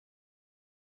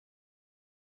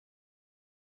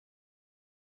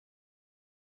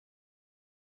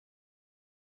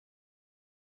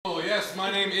my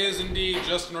name is indeed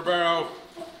Justin Ribeiro,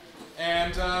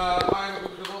 and I'm a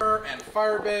developer and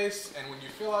Firebase, and when you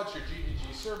fill out your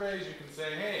GDG surveys, you can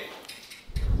say, hey,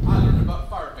 I learned about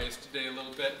Firebase today a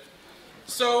little bit.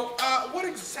 So what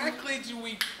exactly do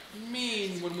we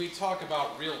mean when we talk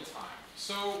about real time?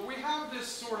 So we have this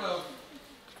sort of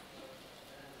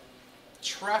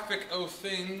traffic of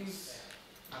things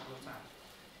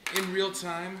in real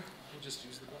time. We'll just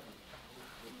use the button.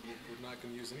 We're not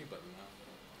going to use any button now.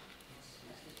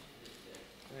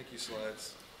 Thank you,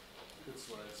 slides. Good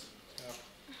slides. Up,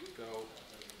 go,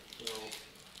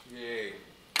 yay.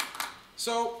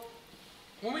 So,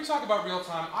 when we talk about real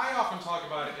time, I often talk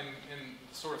about it in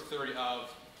sort of theory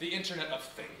of the Internet of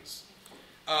Things.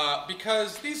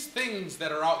 Because these things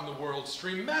that are out in the world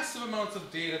stream massive amounts of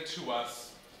data to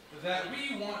us that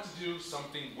we want to do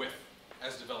something with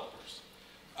as developers.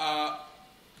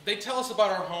 They tell us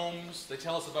about our homes, they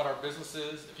tell us about our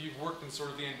businesses. If you've worked in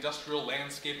sort of the industrial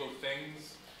landscape of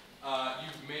things,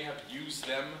 you may have used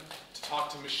them to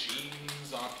talk to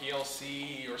machines on a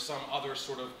PLC or some other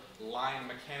sort of line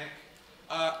mechanic.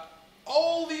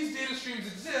 All these data streams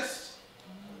exist,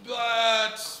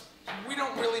 but we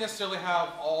don't really necessarily have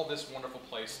all this wonderful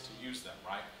place to use them,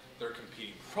 right? There are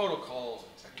competing protocols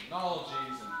and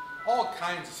technologies and all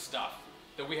kinds of stuff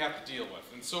that we have to deal with.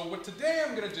 And so what today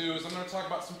I'm going to do is I'm going to talk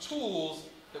about some tools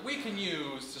that we can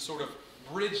use to sort of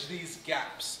bridge these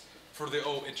gaps for the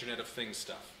Internet of Things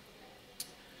stuff.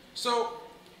 So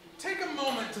take a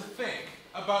moment to think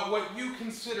about what you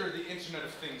consider the Internet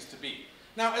of Things to be.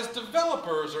 Now, as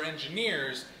developers or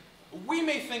engineers, we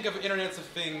may think of Internets of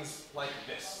Things like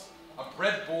this. A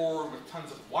breadboard with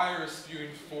tons of wires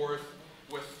spewing forth,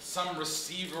 with some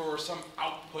receiver or some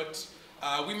output.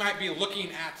 We might be looking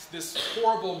at this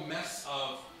horrible mess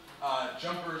of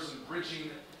jumpers and bridging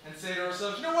and say to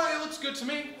ourselves, you know what, it looks good to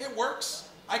me, it works.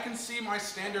 I can see my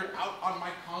standard out on my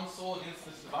console against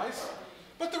this device.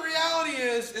 But the reality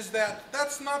is that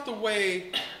that's not the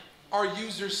way our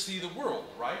users see the world,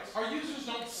 right? Our users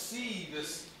don't see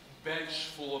this bench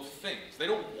full of things. They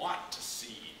don't want to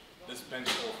see this bench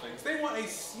full of things. They want a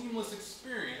seamless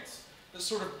experience that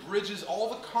sort of bridges all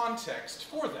the context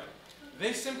for them.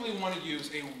 They simply want to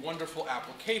use a wonderful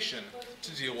application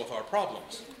to deal with our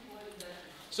problems.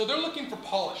 So they're looking for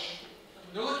polish.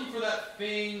 They're looking for that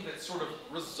thing that sort of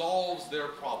resolves their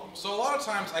problem. So a lot of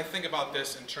times I think about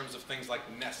this in terms of things like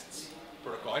nests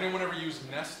protocol. Anyone ever used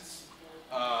nests,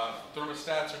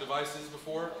 thermostats or devices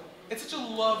before? It's such a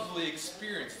lovely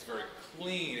experience. It's very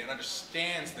clean. It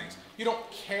understands things. You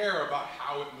don't care about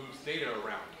how it moves data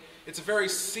around. It's a very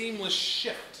seamless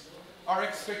shift. Our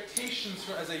expectations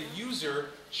as a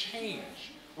user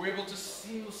change. We're able to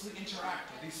seamlessly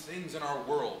interact with these things in our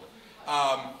world.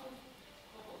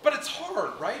 But it's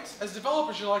hard, right? As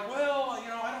developers, you're like, well, you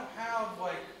know, I don't have,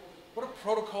 like, what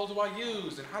protocol do I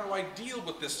use? And how do I deal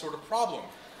with this sort of problem?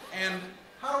 And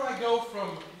how do I go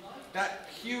from that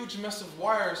huge mess of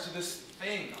wires to this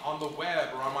thing on the web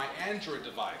or on my Android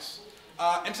device?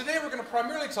 And today we're going to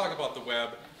primarily talk about the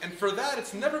web. And for that,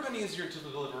 it's never been easier to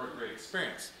deliver a great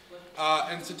experience.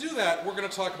 And to do that, we're going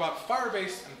to talk about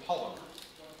Firebase and Polymer.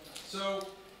 So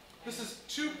this is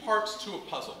two parts to a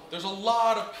puzzle. There's a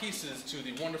lot of pieces to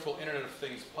the wonderful Internet of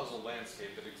Things puzzle landscape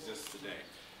that exists today.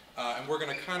 And we're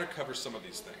going to kind of cover some of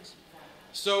these things.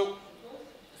 So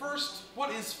first,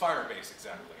 what is Firebase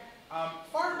exactly?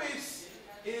 Firebase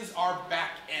is our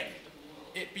back end.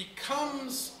 It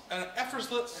becomes an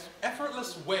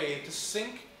effortless way to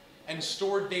sync and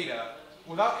store data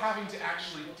without having to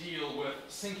actually deal with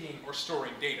syncing or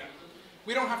storing data.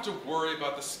 We don't have to worry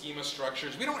about the schema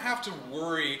structures. We don't have to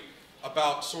worry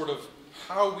about sort of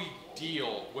how we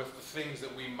deal with the things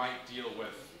that we might deal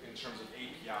with in terms of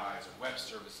APIs or web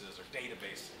services or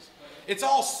databases. It's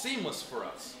all seamless for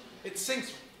us. It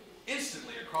syncs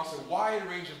instantly across a wide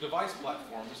range of device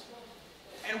platforms,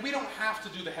 and we don't have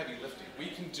to do the heavy lifting. We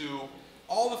can do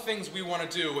all the things we want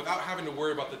to do without having to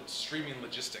worry about the streaming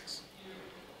logistics.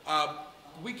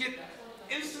 We get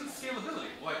instant scalability.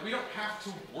 Like, we don't have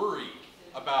to worry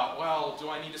about, well, do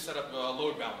I need to set up a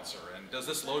load balancer? And does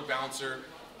this load balancer,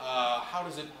 how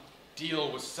does it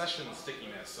deal with session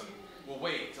stickiness? And, well,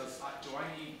 wait, do I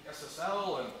need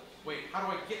SSL? And wait, how do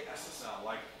I get SSL?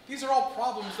 Like, these are all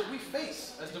problems that we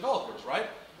face as developers, right?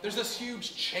 There's this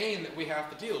huge chain that we have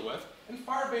to deal with, and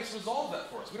Firebase resolved that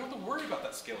for us. We don't have to worry about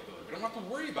that scalability. We don't have to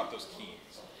worry about those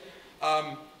keys.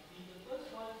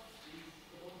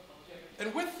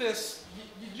 And with this,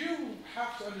 you do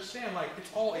have to understand, like,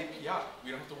 it's all API. We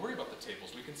don't have to worry about the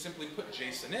tables. We can simply put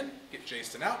JSON in, get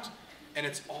JSON out, and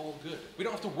it's all good. We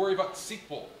don't have to worry about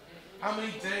SQL. How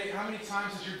many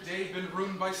times has your day been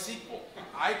ruined by SQL?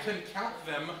 I can count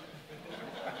them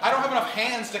I don't have enough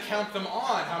hands to count them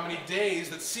on how many days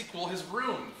that SQL has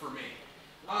ruined for me.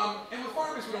 And with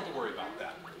Firebase, we don't have to worry about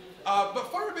that.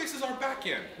 But Firebase is our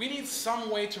backend. We need some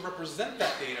way to represent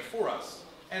that data for us.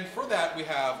 And for that, we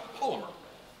have Polymer.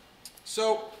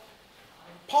 So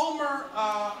Polymer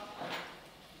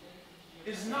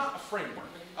is not a framework.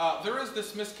 There is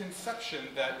this misconception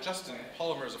that, Justin,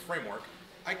 Polymer is a framework.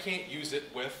 I can't use it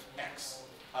with X.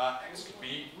 X could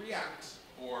be React,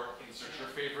 or insert your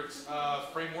favorite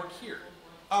framework here.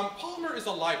 Polymer is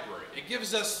a library. It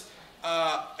gives us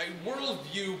a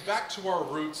worldview back to our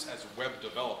roots as web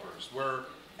developers, where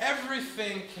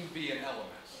everything can be an element.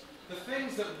 The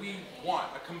things that we want,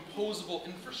 a composable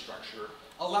infrastructure,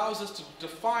 allows us to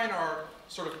define our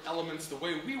sort of elements the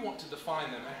way we want to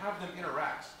define them and have them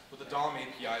interact with the DOM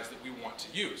APIs that we want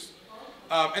to use.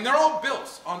 And they're all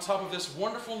built on top of this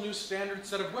wonderful new standard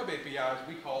set of web APIs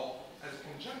we call, as a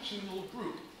conjunction little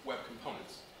group, web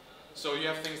components. So you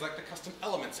have things like the custom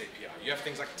elements API, you have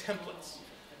things like templates,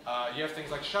 you have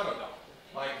things like shadow DOM.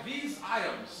 Like, these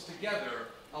items together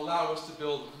allow us to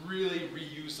build really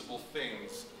reusable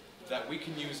things that we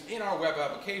can use in our web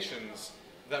applications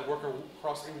that work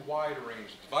across a wide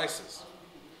range of devices.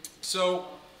 So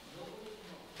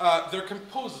they're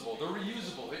composable, they're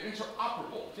reusable, they're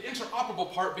interoperable. The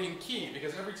interoperable part being key,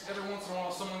 because every once in a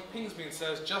while someone pings me and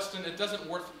says, Justin, it doesn't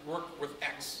work with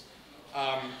X.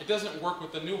 It doesn't work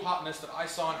with the new hotness that I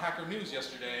saw in Hacker News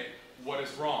yesterday. What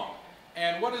is wrong?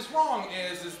 And what is wrong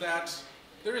is that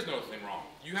there is no thing wrong.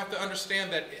 You have to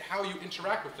understand that how you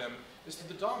interact with them is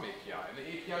through the DOM API, and the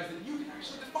APIs that you can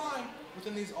actually define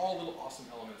within these all little awesome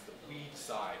elements that we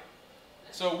decide.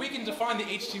 So we can define the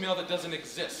HTML that doesn't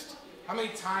exist. How many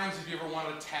times have you ever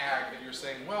wanted a tag that you're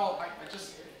saying, well,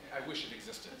 I wish it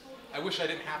existed. I wish I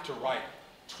didn't have to write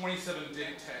 27 div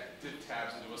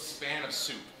tabs into a span of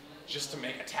soup just to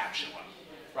make a tab show up,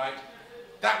 right?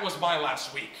 That was my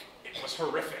last week. It was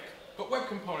horrific. But web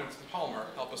components and Polymer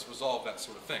help us resolve that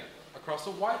sort of thing across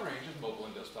a wide range of mobile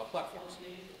and desktop platforms.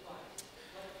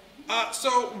 So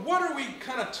what are we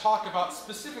kind of talk about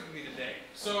specifically today?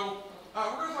 So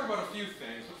we're going to talk about a few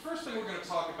things. The first thing we're going to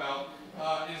talk about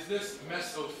is this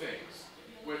mess of things,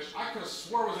 which I could have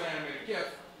swore was an animated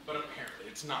GIF, but apparently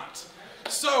it's not.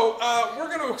 So we're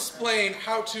going to explain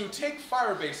how to take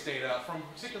Firebase data from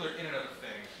a particular Internet of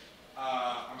Thing.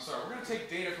 We're going to take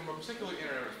data from a particular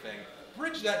Internet of Thing,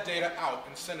 bridge that data out,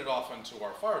 and send it off into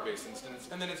our Firebase instance,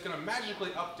 and then it's going to magically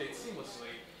update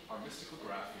seamlessly our mystical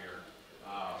graph here,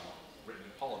 written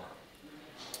in Polymer.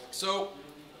 So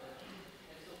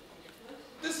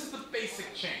this is the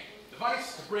basic chain.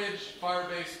 Device to bridge,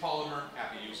 Firebase, Polymer,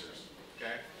 happy users.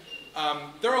 Okay?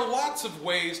 There are lots of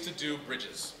ways to do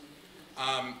bridges.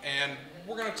 And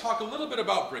we're going to talk a little bit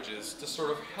about bridges to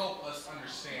sort of help us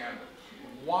understand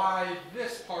why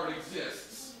this part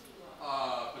exists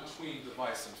between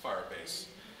device and Firebase.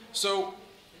 So,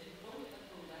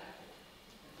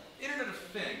 Internet of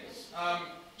Things.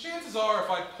 Chances are, if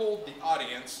I polled the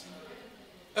audience,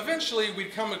 eventually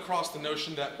we'd come across the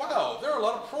notion that, wow, there are a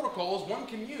lot of protocols one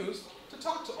can use to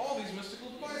talk to all these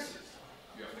mystical devices.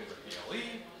 You have things like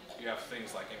PLE, you have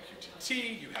things like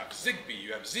MQTT, you have Zigbee,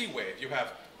 you have Z-Wave, you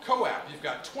have CoAP, you've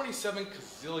got 27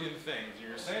 gazillion things. And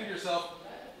you're saying to yourself,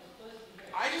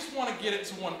 I just want to get it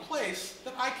to one place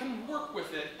that I can work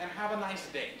with it and have a nice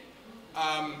day.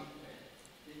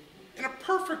 In a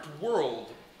perfect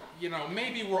world,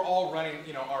 maybe we're all running,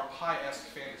 our Pi-esque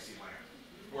fantasy land,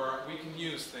 where we can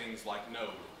use things like Node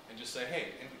and just say, hey,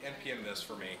 npm this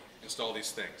for me, install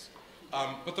these things.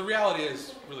 But the reality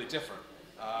is really different.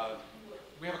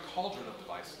 We have a cauldron of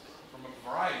devices from a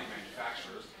variety of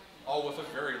manufacturers, all with a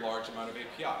very large amount of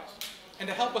APIs. And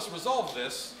to help us resolve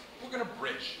this, we're going to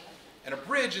bridge. And a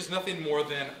bridge is nothing more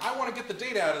than, I want to get the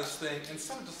data out of this thing and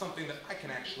send it to something that I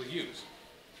can actually use.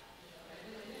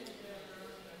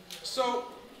 So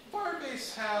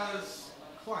Firebase has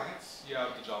clients. You have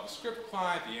the JavaScript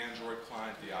client, the Android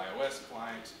client, the iOS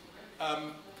client.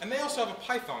 And they also have a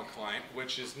Python client,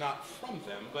 which is not from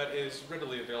them, but is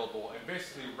readily available and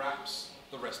basically wraps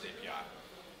the REST API.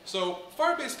 So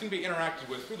Firebase can be interacted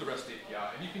with through the REST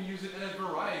API, and you can use it in a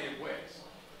variety of ways.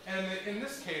 And in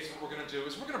this case, what we're going to do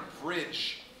is we're going to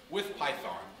bridge with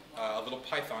Python, a little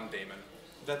Python daemon,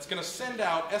 that's going to send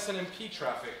out SNMP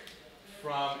traffic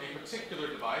from a particular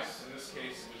device. In this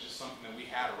case, it was just something that we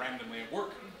had randomly at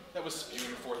work that was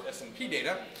spewing forth SNMP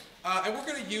data. And we're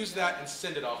going to use that and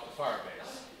send it off to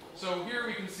Firebase. So here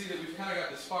we can see that we've kind of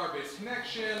got this Firebase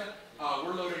connection.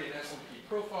 We're loading an SNMP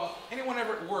profile. Anyone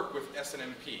ever work with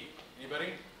SNMP?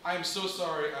 Anybody? I'm so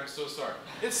sorry, I'm so sorry.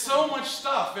 It's so much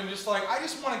stuff, and just like, I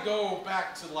just want to go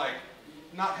back to like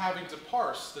not having to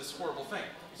parse this horrible thing.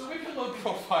 So we can load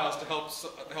profiles to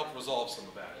help resolve some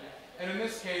of that. And in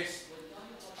this case,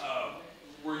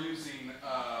 we're using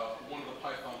one of the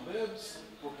Python libs.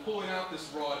 We're pulling out this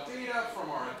raw data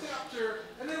from our adapter,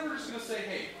 and then we're just going to say,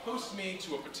 hey, post me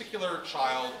to a particular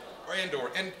child or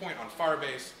endpoint on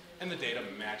Firebase, and the data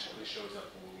magically shows up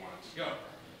where we want it to go.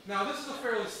 Now, this is a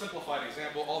fairly simplified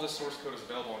example. All this source code is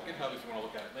available on GitHub if you want to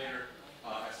look at it later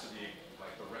as to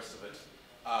the rest of it.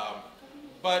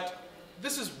 But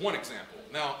this is one example.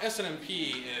 Now,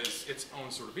 SNMP is its own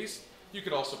sort of beast. You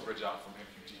could also bridge out from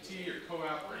MQTT or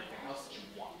CoAP or anything else that you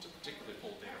want to particularly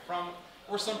pull data from,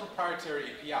 or some proprietary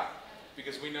API,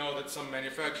 because we know that some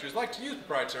manufacturers like to use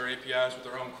proprietary APIs with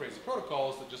their own crazy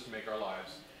protocols that just make our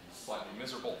lives slightly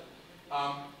miserable.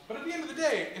 But at the end of the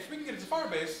day, if we can get it to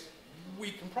Firebase,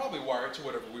 we can probably wire it to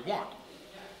whatever we want.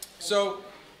 So,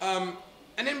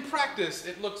 and in practice,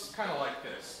 it looks kind of like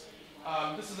this.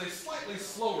 This is a slightly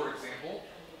slower example,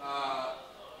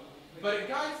 but it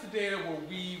guides the data where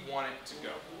we want it to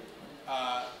go.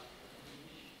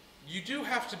 You do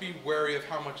have to be wary of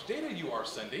how much data you are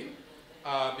sending,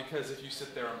 because if you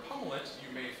sit there and pummel it,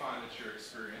 you may find that your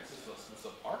experience is less than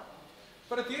subpar.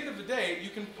 But at the end of the day, you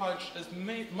can punch as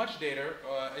much data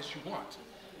as you want.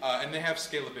 And they have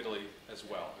scalability as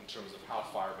well in terms of how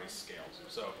Firebase scales.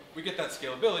 So we get that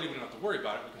scalability, we don't have to worry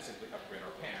about it, we can simply upgrade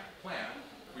our plan.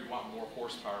 We want more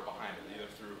horsepower behind it, either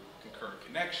through concurrent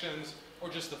connections or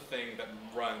just the thing that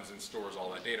runs and stores all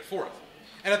that data for us.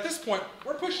 And at this point,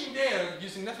 we're pushing data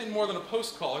using nothing more than a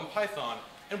post call in Python,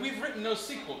 and we've written no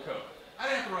SQL code. I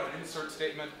didn't have to write an insert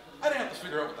statement. I didn't have to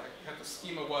figure out what the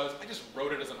schema was. I just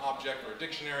wrote it as an object or a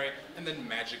dictionary, and then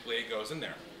magically it goes in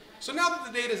there. So now that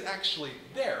the data is actually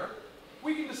there,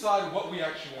 we can decide what we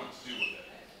actually want to do with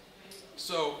it.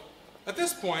 So at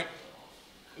this point,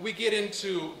 we get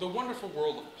into the wonderful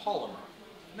world of Polymer.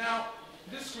 Now,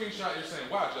 this screenshot, you're saying,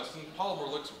 wow, Justin, Polymer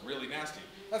looks really nasty.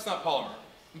 That's not Polymer.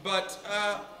 But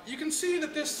you can see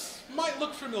that this might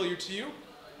look familiar to you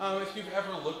if you've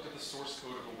ever looked at the source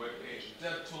code of a web page in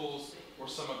DevTools or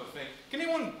some other thing. Can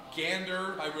anyone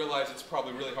gander? I realize it's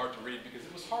probably really hard to read because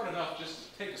it was hard enough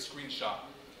just to take a screenshot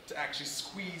to actually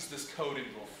squeeze this code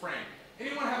into a frame.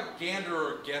 Anyone have a gander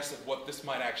or a guess at what this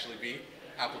might actually be,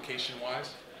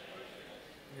 application-wise?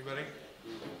 Anybody?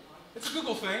 It's a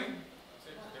Google thing.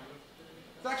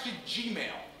 It's actually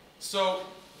Gmail. So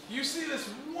you see this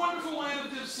wonderful land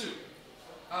of div soup,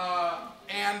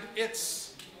 and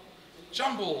it's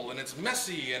jumbled, and it's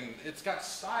messy, and it's got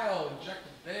style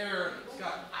injected there, and it's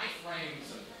got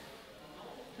iframes, and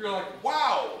you're like,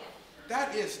 wow,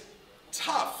 that is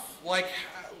tough. Like,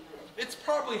 it's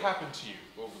probably happened to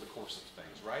you over the course of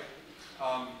things, right?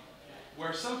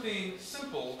 Where something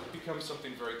simple becomes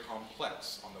something very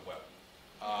complex on the web.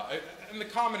 And the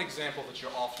common example that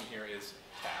you'll often hear is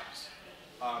tabs.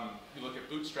 You look at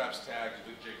Bootstrap's tags,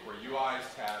 you look at jQuery UI's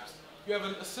tabs, you have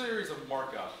a series of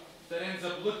markup that ends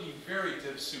up looking very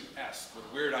div soup-esque with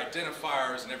weird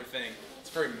identifiers and everything. It's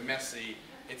very messy,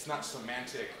 it's not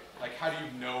semantic. Like, how do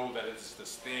you know that it's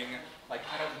this thing? Like,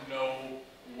 I don't know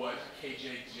what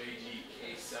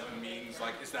KJJDK7 means.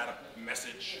 Like, is that a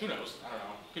message? Who knows? I don't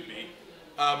know. Could be.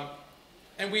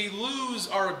 And we lose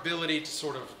our ability to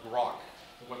sort of grok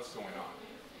what's going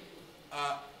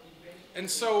on. And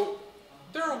so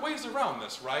there are ways around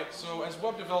this, right? So as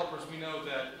web developers, we know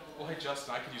that, well, hey,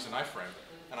 Justin, I could use an iframe,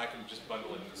 and I can just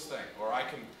bundle it in this thing. Or I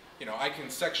can, I can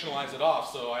sectionalize it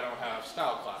off so I don't have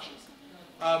style clashes.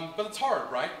 But it's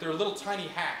hard, right? There are little tiny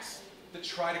hacks that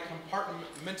try to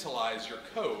compartmentalize your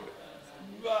code,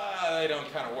 but they don't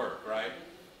kind of work, right?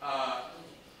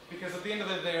 Because at the end of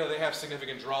the day, they have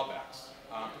significant drawbacks,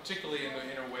 particularly in the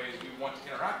inner ways we want to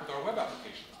interact with our web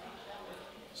applications.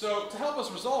 So to help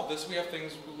us resolve this, we have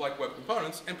things like web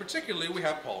components, and particularly we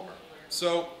have Polymer.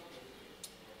 So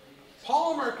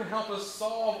Polymer can help us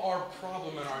solve our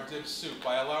problem in our div soup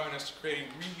by allowing us to create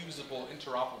reusable,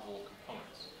 interoperable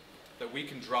components that we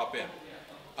can drop in.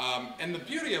 And the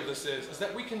beauty of this is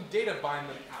that we can data bind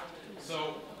them out.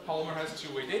 So Polymer has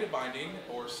two-way data binding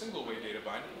or single-way data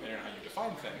binding, depending on how you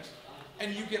define things.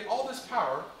 And you get all this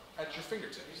power at your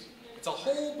fingertips. It's a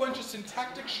whole bunch of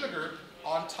syntactic sugar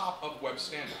on top of web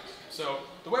standards. So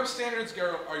the web standards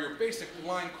are your basic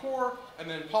line core, and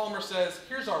then Polymer says,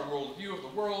 here's our world view of the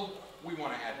world. We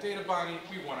want to add data binding.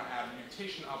 We want to add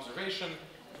mutation observation.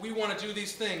 We want to do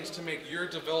these things to make your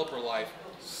developer life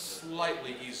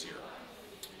slightly easier.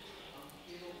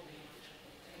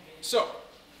 So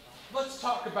let's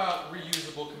talk about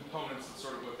reusable components and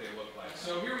sort of what they look like.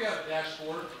 So here we have a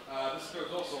dashboard. This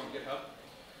goes also on GitHub.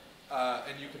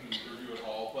 and you can review it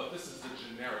all, but this is the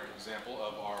generic example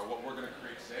of what we're going to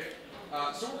create today.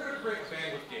 So we're going to create a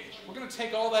bandwidth gauge. We're going to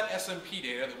take all that SMP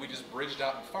data that we just bridged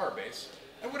out in Firebase,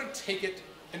 and we're going to take it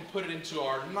and put it into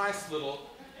our nice little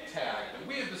tag that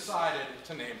we have decided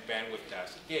to name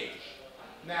bandwidth-gauge.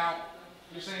 Now,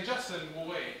 you're saying, Justin, well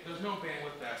wait, there's no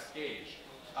bandwidth-gauge.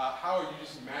 How are you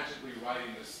just magically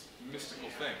writing this mystical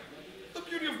thing? The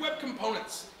beauty of web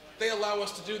components. They allow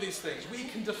us to do these things. We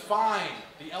can define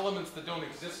the elements that don't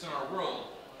exist in our world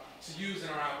to use in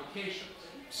our applications.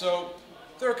 So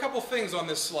there are a couple things on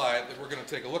this slide that we're going to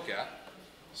take a look at.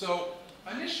 So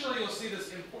initially you'll see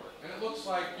this import, and it looks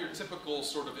like your typical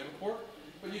sort of import,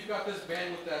 but you've got this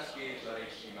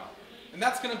bandwidth-gauge.html. And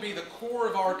that's going to be the core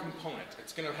of our component.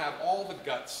 It's going to have all the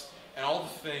guts and all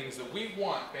the things that we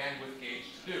want bandwidth gauge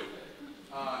to do.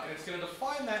 And it's going to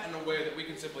define that in a way that we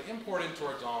can simply import into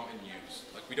our DOM and use.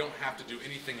 Like, we don't have to do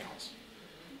anything else.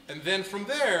 And then from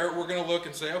there, we're going to look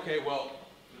and say, okay, well,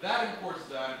 that import's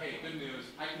done. Hey, good news,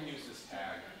 I can use this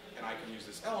tag, and I can use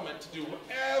this element to do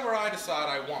whatever I decide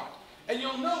I want. And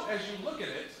you'll note as you look at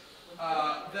it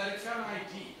that it's got an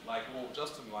ID. Like, well,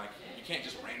 Justin, like, you can't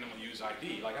just randomly use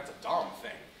ID. Like, that's a DOM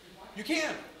thing. You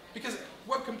can, because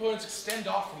web components extend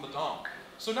off from the DOM.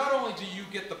 So not only do you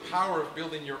get the power of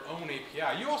building your own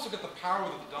API, you also get the power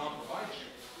that the DOM provides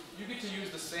you. You get to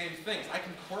use the same things. I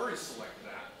can query select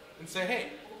that and say,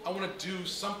 hey, I want to do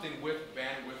something with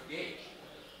bandwidth gauge.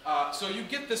 So you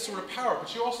get this sort of power,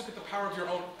 but you also get the power of your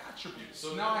own attributes.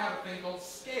 So now I have a thing called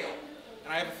scale.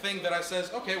 And I have a thing that I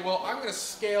says, okay, well, I'm going to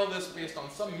scale this based on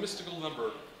some mystical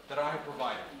number that I have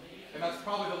provided. And that's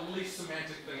probably the least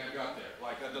semantic thing I've got there.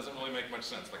 Like, that doesn't really make much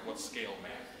sense. Like, what's scale,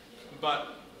 man?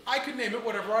 But I can name it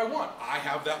whatever I want. I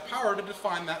have that power to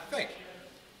define that thing.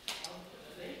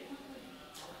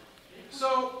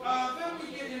 So then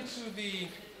we get into the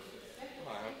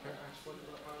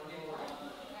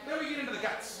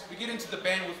guts. We get into the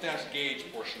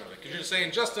bandwidth-gauge portion of it. Because you're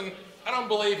saying, Justin, I don't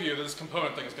believe you that this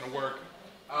component thing is going to work.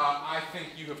 I think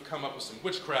you have come up with some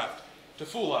witchcraft to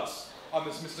fool us on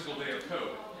this mystical day of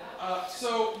code.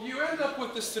 So you end up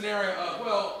with this scenario of,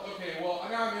 well, okay, well,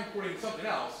 now I'm importing something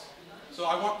else. So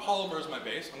I want Polymer as my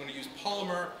base. I'm going to use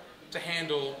Polymer to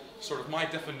handle sort of my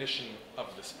definition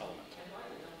of this element.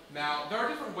 Now, there are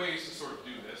different ways to sort of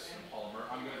do this in Polymer.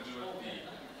 I'm going to do it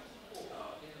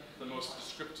the most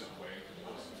descriptive way,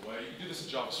 You can do this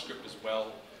in JavaScript as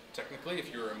well, technically,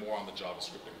 if you're more on the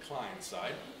JavaScript inclined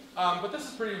side. But this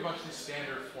is pretty much the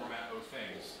standard format of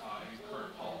things in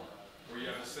current Polymer, where you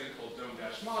have this thing called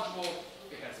DOM-module.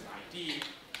 It has an ID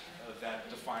that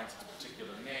defines a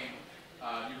particular name.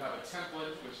 You have a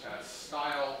template which has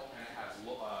style, and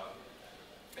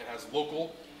it has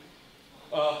local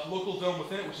DOM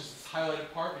within it, which is this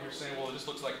highlighted part. And you're saying, well, it just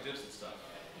looks like divs and stuff.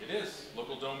 It is.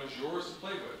 Local DOM is yours to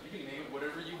play with. You can name it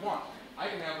whatever you want. I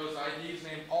can have those IDs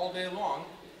named all day long,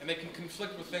 and they can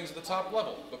conflict with things at the top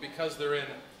level. But because they're in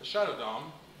the shadow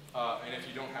DOM, and if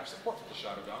you don't have support for the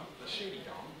shadow DOM, the shady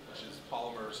DOM, which is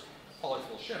Polymer's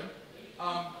polyfill shim,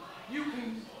 you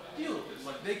can deal with this.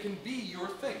 Like, they can be your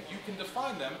thing. You can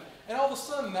define them, and all of a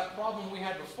sudden, that problem we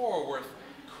had before with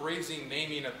crazy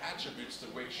naming of attributes to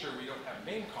make sure we don't have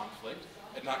name conflict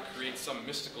and not create some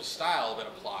mystical style that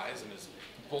applies and is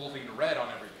bolding red on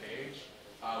every page,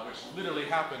 which literally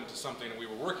happened to something we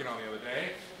were working on the other day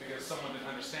because someone didn't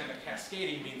understand that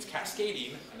cascading means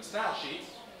cascading in a style sheet.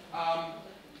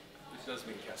 Which does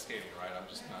mean cascading, right? I'm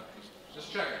just not,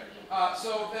 just checking.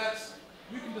 So that's,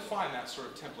 you can define that sort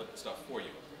of template stuff for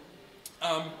you.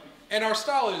 And our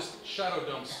style is shadow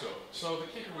DOM scope. So the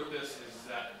kicker with this is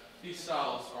that these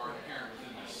styles are inherent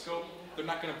within this scope. They're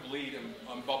not going to bleed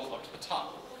and bubble up to the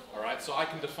top. All right, so I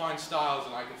can define styles,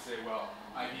 and I can say, well,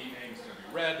 ID name is going to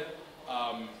be red.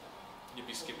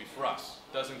 Yippee skippy for us.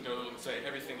 Doesn't go and say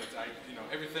everything that's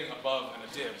everything above and a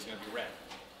div is going to be red.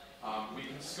 We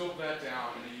can scope that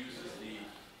down, and it uses the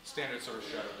standard sort of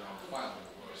shadow DOM filing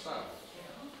or style.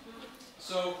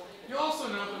 So you'll also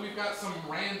note that we've got some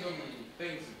random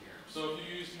things in here. So if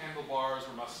you use handlebars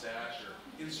or mustache or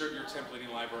insert your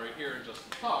templating library here in just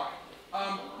the talk,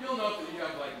 you'll note that you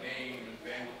have like name and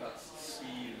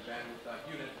bandwidth.speed and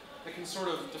bandwidth.unit that can sort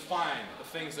of define the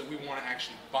things that we want to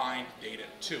actually bind data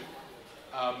to,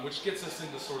 which gets us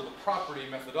into sort of the property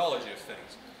methodology of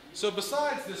things. So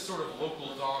besides this sort of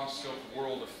local DOM scope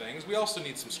world of things, we also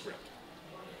need some script.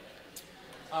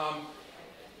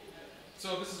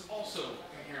 So this is also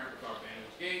inherent with our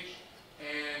bandwidth gauge,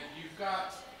 and you've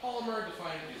got Polymer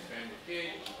defined as bandwidth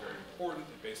gauge, which is very important.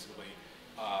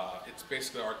 It's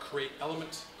basically our create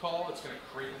element call. It's going to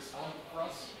create this element for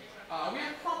us. We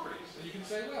have properties, and you can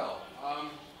say, well,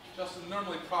 Justin,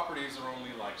 normally properties are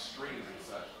only like strings and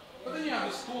such. But then you have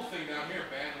this cool thing down here,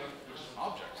 bandwidth, which is an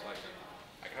object. Like,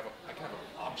 I can have an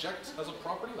object as a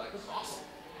property. Like, this is awesome.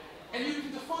 And you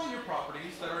can define your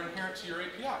properties that are inherent to your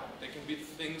API. They can be the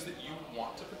things that you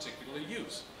want to particularly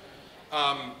use.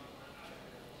 And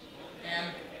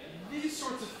these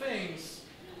sorts of things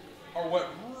are what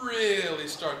really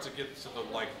start to get to the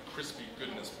like crispy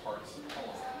goodness parts of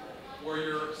Polymer, where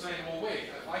you're saying, well, wait,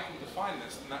 if I can define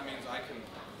this, then that means I can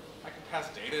pass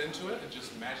data into it and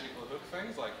just magically hook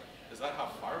things. Like, is that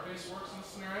how Firebase works in this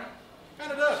scenario? It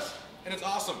kind of does, and it's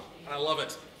awesome, and I love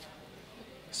it.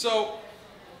 So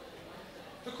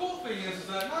the cool thing is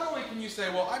that not only can you say,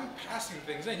 well, I'm passing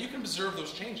things in, you can observe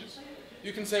those changes.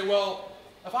 You can say, well,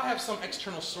 if I have some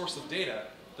external source of data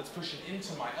that's pushing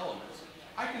into my element,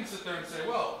 I can sit there and say,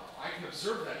 well, I can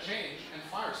observe that change and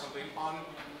fire something on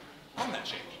that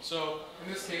change. So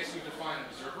in this case, we define an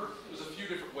observer. There's a few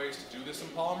different ways to do this in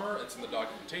Polymer. It's in the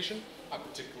documentation.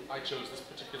 I chose this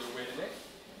particular way today.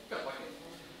 Felt like it.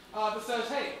 That says,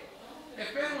 hey,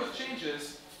 if bandwidth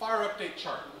changes, fire update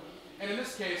chart. And in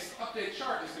this case, update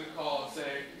chart is going to call and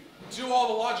say, do all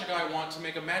the logic I want to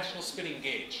make a magical spinning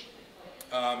gauge.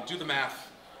 Do the math,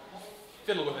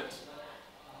 fiddle with it.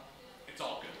 It's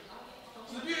all good.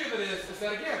 So the beauty of it is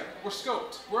that again, we're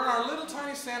scoped. We're in our little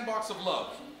tiny sandbox of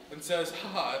love and says,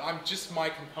 haha, I'm just my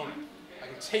component. I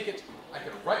can take it, I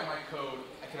can write my code,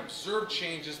 I can observe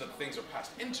changes that things are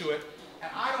passed into it,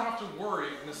 and I don't have to worry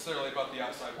necessarily about the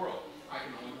outside world. I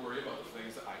can only worry about the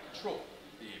things that I control,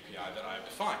 the API that I have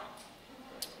defined.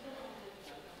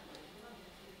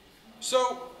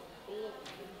 So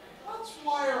let's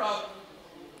wire up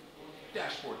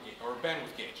dashboard gauge, or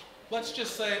bandwidth gauge. Let's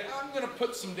just say I'm going to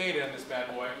put some data in this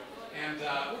bad boy, and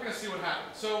we're going to see what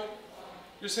happens. So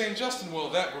you're saying, Justin, well,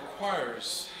 that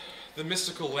requires the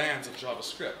mystical lands of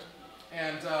JavaScript.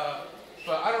 And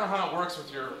but I don't know how it works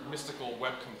with your mystical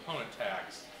web component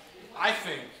tags. I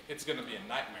think it's going to be a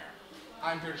nightmare.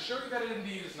 I'm here to show you that it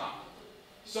indeed is not.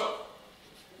 So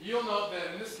you'll note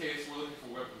that in this case, we're looking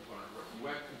for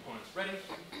web components ready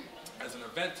as an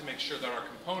event to make sure that our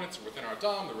components are within our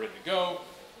DOM, they're ready to go,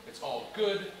 it's all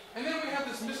good. And then we have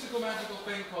this mystical, magical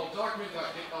thing called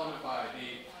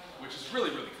document.getElementById, which is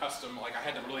really, really custom. Like, I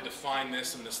had to really define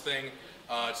this and this thing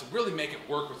to really make it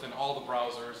work within all the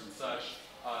browsers and such,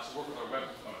 to work with our web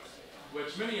components.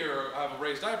 Which many of you have a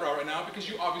raised eyebrow right now because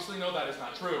you obviously know that is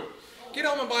not true.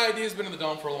 GetElementById has been in the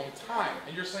DOM for a long time,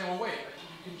 and you're saying, well, wait,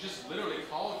 you can just literally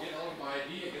call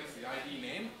getElementById against the ID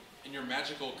name, and your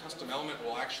magical custom element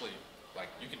will actually, like,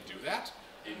 you can do that?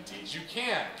 Indeed you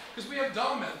can, because we have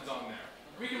DOM methods on there.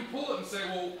 We can pull it and say,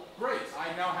 well, great,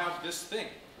 I now have this thing,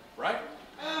 right?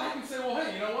 And I can say, well,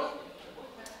 hey, you know what?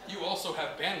 You also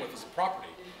have bandwidth as a property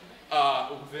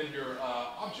within your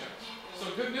object. So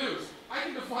good news, I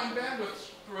can define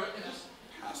bandwidth through it and just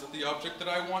pass it the object that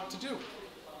I want to do.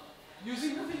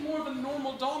 Using nothing more than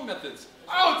normal DOM methods.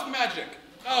 Oh, it's magic.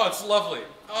 Oh, it's lovely.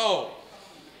 Oh,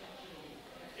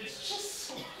 it's just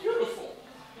so beautiful.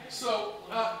 So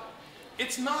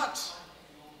it's not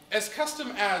as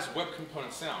custom as web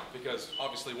components sound, because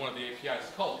obviously one of the APIs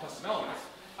is called custom elements.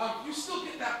 You still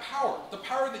get that power, the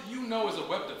power that you know as a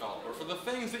web developer for the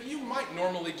things that you might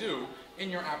normally do in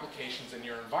your applications and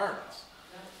your environments.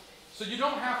 So you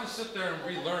don't have to sit there and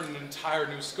relearn an entire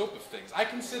new scope of things. I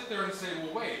can sit there and say,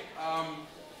 well, wait,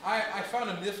 I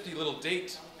found a nifty little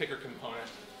date picker component.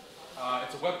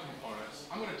 It's a web component.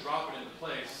 I'm going to drop it into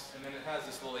place, and then it has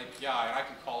this little API, and I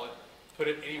can call it, put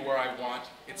it anywhere I want.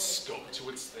 It's scoped to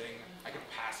its thing. I can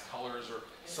pass colors or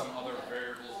some other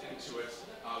variables into it,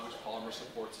 which Polymer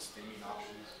supports as theming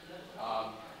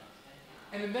options.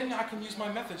 And then I can use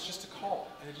my methods just to call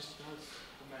it, and it just does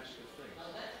the magic of things.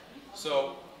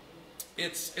 So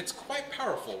it's quite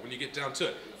powerful when you get down to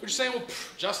it. But you're saying, well,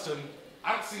 Justin,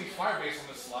 I don't see any Firebase on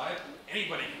this slide.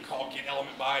 Anybody can call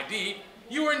getElementById.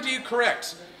 You are indeed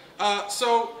correct.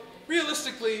 So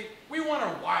realistically, we want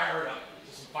to wire it up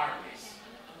to some Firebase.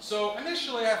 So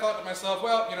initially I thought to myself,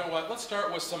 well, you know what, let's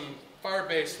start with some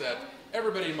Firebase that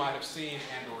everybody might have seen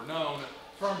and or known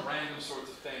from random sorts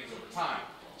of things over time.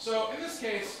 So in this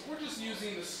case, we're just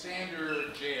using the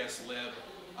standard JS lib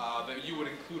that you would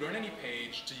include on any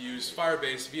page to use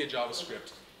Firebase via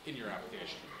JavaScript in your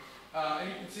application. And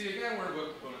you can see again where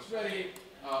web components ready,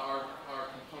 our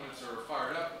components are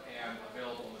fired up and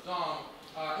available in the DOM,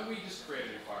 and we just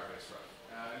created a Firebase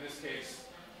ref. In this case,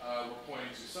 we're pointing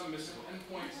to some mystical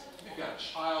endpoint. We've got a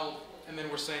child, and then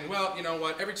we're saying, well, you know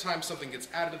what, every time something gets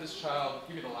added to this child,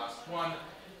 give me the last one,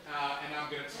 and I'm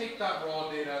going to take that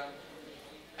raw data,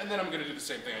 and then I'm going to do the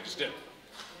same thing I just did,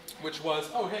 which was,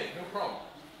 oh, hey, no problem.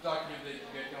 document that you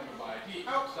get element by ID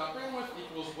out.bandwidth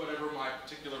equals whatever my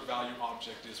particular value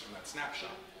object is from that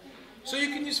snapshot. So you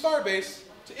can use Firebase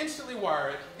to instantly wire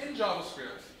it in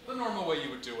JavaScript the normal way you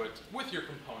would do it with your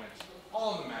components,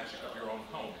 all in the magic of your own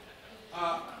home.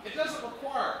 It doesn't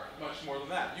require much more than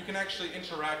that. You can actually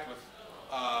interact with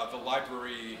the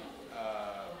library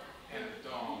and the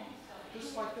DOM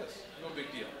just like this, no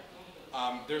big deal.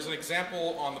 There's an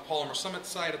example on the Polymer Summit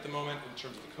site at the moment in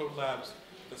terms of the code labs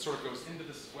that sort of goes into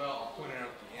this as well. I'll point it out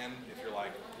at the end if you're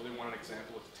like, really want an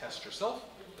example to test yourself.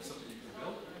 That's something you can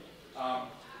build.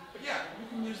 But yeah, you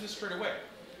can use this straight away.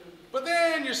 But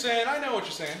then you're saying, I know what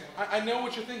you're saying. I know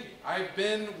what you're thinking. I've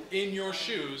been in your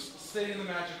shoes, sitting in the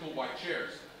magical white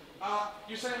chairs.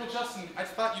 You're saying, well, Justin, I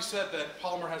thought you said that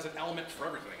Polymer has an element for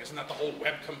everything. Isn't that the whole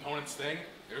web components thing?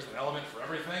 There's an element for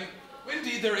everything. Well,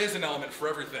 indeed, there is an element for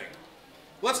everything.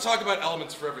 Let's talk about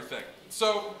elements for everything.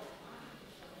 So,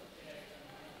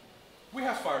 we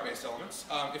have Firebase elements.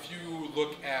 If you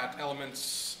look at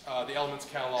elements, the elements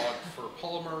catalog for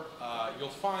Polymer, you'll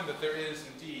find that there is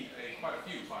indeed quite a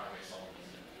few Firebase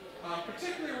elements.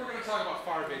 Particularly, we're going to talk about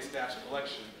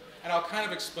Firebase-collection, and I'll kind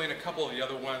of explain a couple of the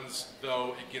other ones,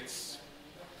 though it gets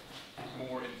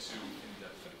more into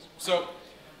in-depth things. So,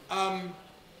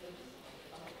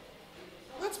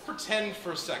 let's pretend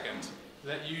for a second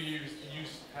that you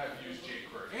have used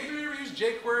jQuery. Anybody ever used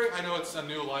jQuery? I know it's a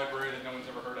new library that no one's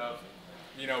ever heard of.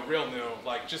 You know, real new,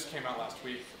 like just came out last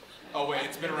week. Oh wait,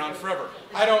 it's been around forever.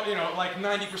 I don't, you know, like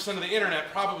 90% of the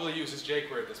internet probably uses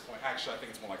jQuery at this point. Actually, I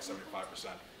think it's more like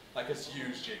 75%. Like it's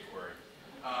used jQuery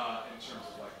in terms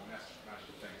of like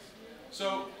magical things.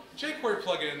 So jQuery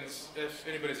plugins, if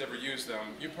anybody's ever used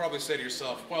them, you probably say to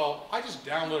yourself, well, I just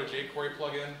download a jQuery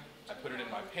plugin, I put it in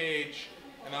my page,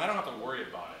 and then I don't have to worry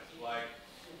about it.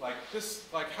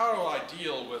 Like how do I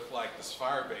deal with like this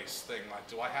Firebase thing? Like,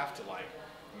 do I have to like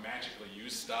magically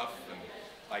use stuff, and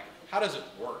like how does it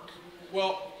work?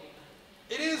 Well,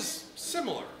 it is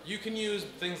similar. You can use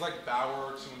things like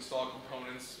Bower to install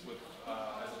components with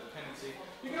as a dependency.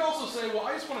 You can also say, well,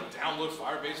 I just want to download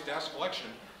Firebase-collection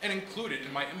and include it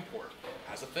in my import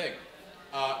as a thing.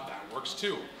 That works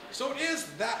too. So it is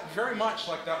that very much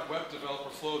like that web developer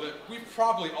flow that we've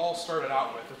probably all started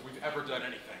out with if we've ever done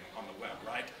anything on the web,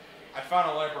 right? I found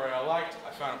a library I liked,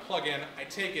 I found a plugin, I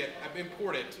take it, I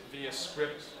import it via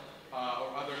script or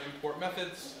other import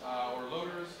methods or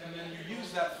loaders, and then you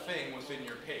use that thing within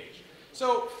your page.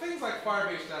 So things like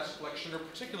Firebase-collection, or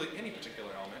particularly any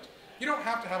particular element, you don't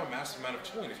have to have a massive amount of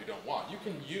tooling if you don't want. You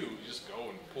can just go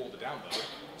and pull the download.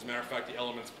 As a matter of fact, the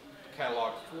elements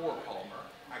catalog for Polymer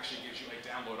actually gives you a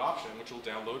download option, which will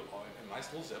download a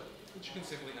nice little zip, which you can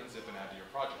simply unzip and add to your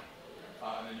project.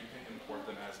 And then you can import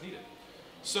them as needed.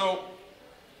 So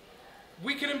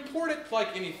we can import it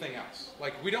like anything else.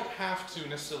 Like we don't have to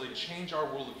necessarily change our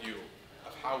worldview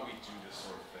of how we do this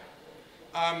sort of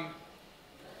thing.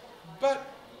 But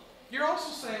you're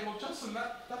also saying, well, Justin,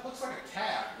 that looks like a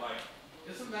tag. Like,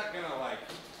 isn't that gonna like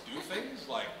do things?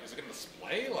 Like, is it gonna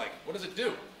display? Like, what does it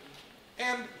do?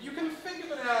 And you can think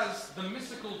of it as the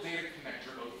mystical data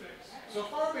connector of things. So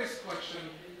Firebase collection,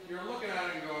 you're looking at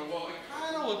it and going, well, it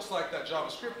kind of looks like that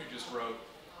JavaScript you just wrote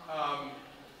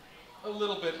a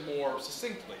little bit more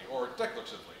succinctly or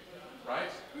declaratively, right?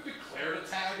 We declared a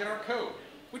tag in our code.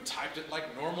 We typed it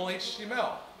like normal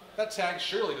HTML. That tag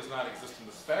surely does not exist in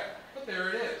the spec, but there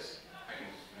it is. I can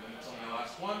limit to my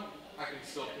last one, I can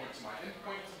still point to my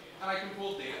endpoint, and I can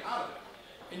pull data out of it.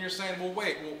 And you're saying, well,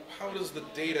 wait, well, how does the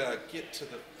data get to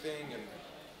the thing? And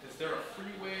is there a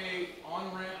freeway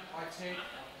on-ramp I take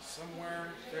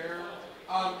somewhere there?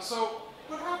 So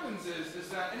what happens is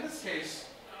that in this case,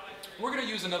 we're going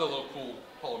to use another little cool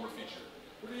Polymer feature.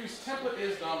 We're going to use template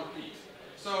is DOM repeat.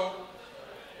 So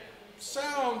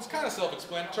sounds kind of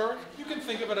self-explanatory. You can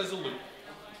think of it as a loop.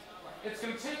 It's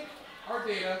going to take our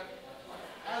data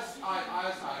as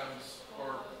items,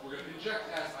 or we're going to inject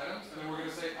as items, and then we're going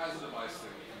to say as a device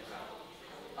thing that comes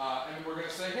out. And then we're going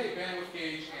to say, hey, bandwidth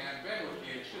gauge and bandwidth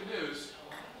gauge, good news.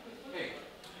 Hey,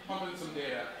 pump in some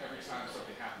data every time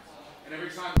something happens. And every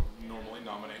time we normally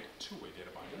nominate two-way data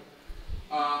binding.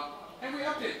 And we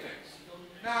update things.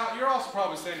 Now, you're also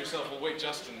probably saying to yourself, well, wait,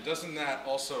 Justin, doesn't that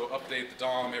also update the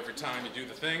DOM every time you do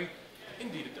the thing?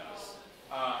 Indeed it does.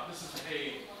 This is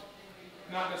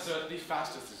not necessarily the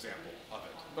fastest example of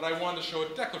it, but I wanted to show a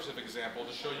declarative example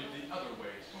to show you the other way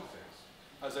to do things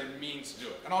as a means to do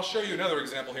it. And I'll show you another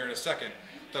example here in a second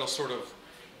that'll sort of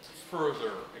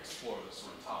further explore this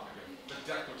sort of topic of the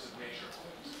declarative nature of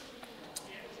things.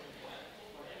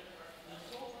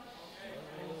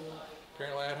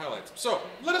 Apparently I had highlights. So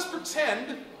let us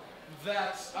pretend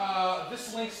that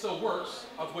this link still works,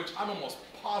 of which I'm almost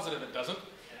positive it doesn't.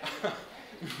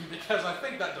 because I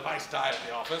think that device died at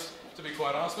the office, to be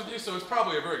quite honest with you, so it's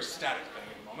probably a very static thing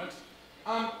at the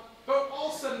moment. But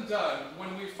all said and done,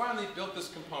 when we finally built this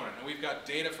component and we've got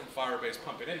data from Firebase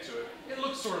pumping into it, it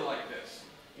looks sort of like this,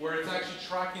 where it's actually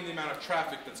tracking the amount of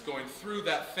traffic that's going through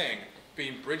that thing,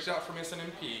 being bridged out from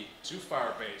SNMP to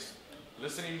Firebase,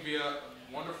 listening via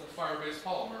wonderful Firebase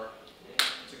Polymer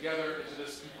together into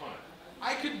this component.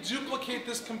 I could duplicate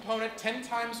this component 10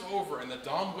 times over and the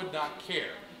DOM would not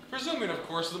care, presuming, of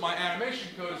course, that my animation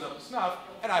code is up to snuff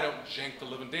and I don't jank the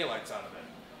living daylights out of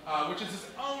it, which is his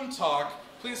own talk.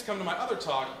 Please come to my other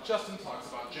talk. Justin talks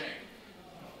about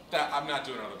jank. I'm not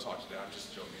doing another talk today. I'm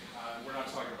just joking. We're not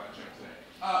talking about jank today.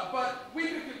 But we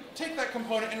could take that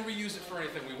component and reuse it for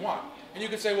anything we want. And you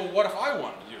could say, well, what if I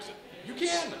wanted to use it? You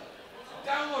can.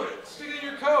 Download it, stick it in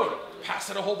your code, pass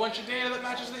it a whole bunch of data that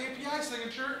matches the API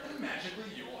signature, and magically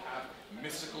you will have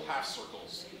mystical half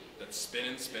circles that spin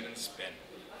and spin and spin.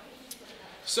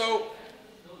 So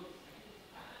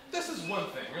this is one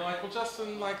thing. You're like, well,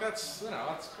 Justin, like that's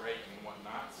great and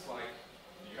whatnot. It's like,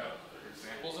 you have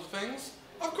examples of things?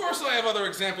 Of course I have other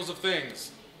examples of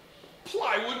things.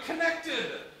 Plywood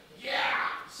connected. Yeah.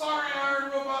 Sorry,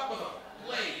 iron robot with a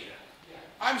blade.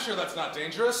 I'm sure that's not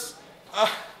dangerous.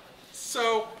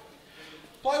 So,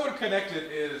 Plywood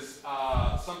Connected is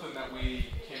something that we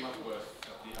came up with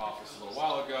at the office a little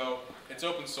while ago. It's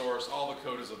open source, all the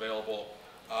code is available.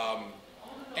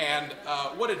 And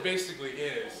what it basically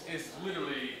is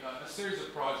literally a series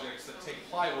of projects that take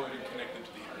plywood and connect them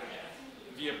to the internet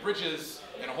via bridges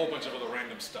and a whole bunch of other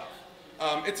random stuff.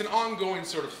 It's an ongoing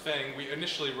sort of thing. We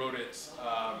initially wrote it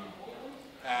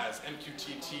as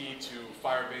MQTT to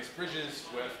Firebase bridges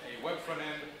with a web front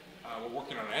end. We're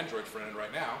working on an Android front end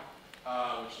right now,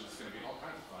 which is going to be all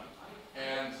kinds of fun.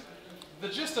 And the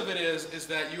gist of it is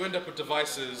that you end up with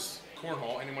devices,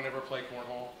 cornhole. Anyone ever play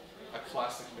cornhole? A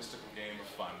classic mystical game of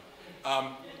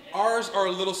fun. Ours are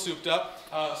a little souped up.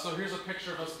 So here's a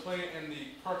picture of us playing in the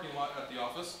parking lot at the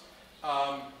office.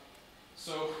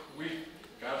 So we've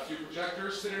got a few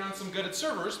projectors sitting on some gutted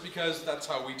servers because that's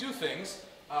how we do things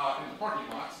in the parking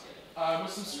lots.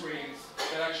 With some screens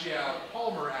that actually have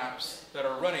Polymer apps that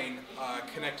are running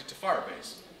connected to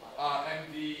Firebase.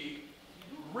 And the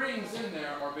rings in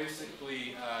there are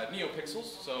basically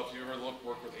neopixels. So if you ever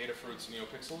work with Adafruit's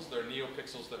neopixels, they're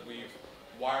neopixels that we've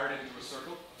wired into a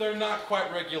circle. They're not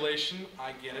quite regulation,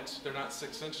 I get it. They're not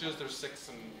 6 inches, they're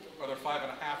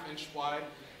 5.5 inch wide.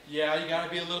 Yeah, you gotta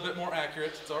be a little bit more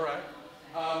accurate, it's all right.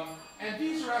 And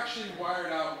these are actually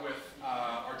wired out with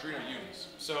Arduino Unis.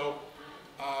 So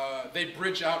they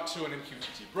bridge out to an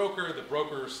MQTT broker. The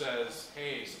broker says,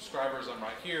 hey, subscribers, I'm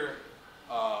right here.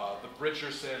 The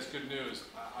bridger says, good news,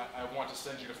 I want to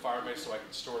send you to Firebase so I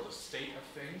can store the state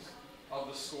of things of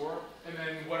the score. And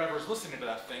then whatever's listening to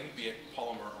that thing, be it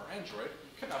Polymer or Android,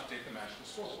 can update the magical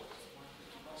scoreboard.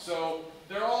 So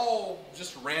they're all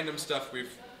just random stuff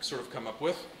we've sort of come up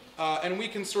with. And we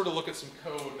can sort of look at some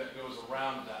code that goes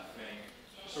around that thing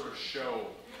to sort of show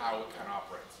how it kind of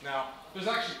operates. Now, there's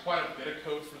actually quite a bit of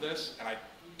code for this, and I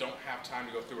don't have time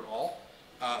to go through it all.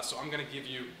 So I'm going to give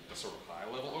you the sort of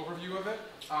high-level overview of it.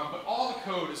 But all the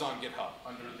code is on GitHub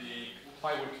under the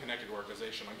Plywood Connected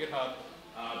organization on GitHub.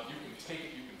 You can take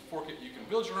it, you can fork it, you can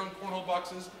build your own cornhole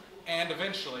boxes, and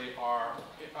eventually our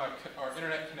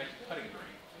internet-connected putting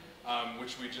green,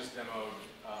 which we just demoed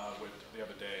with the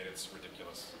other day, and it's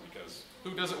ridiculous because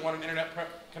who doesn't want an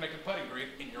internet-connected putting green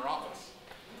in your office?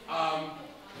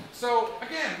 So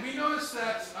again, we notice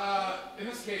that in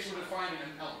this case we're defining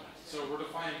an element. So we're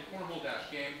defining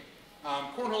cornhole-game.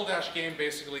 Cornhole-game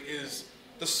basically is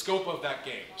the scope of that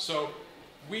game. So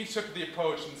we took the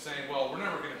approach in saying, well, we're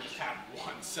never going to just have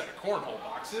one set of cornhole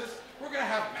boxes. We're going to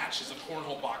have matches of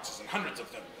cornhole boxes and hundreds of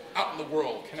them out in the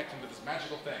world connecting to this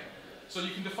magical thing. So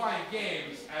you can define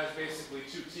games as basically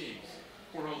two teams.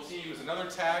 Cornhole team is another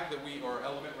tag that or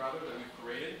element rather, that we've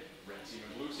created. Red team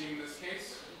and blue team in this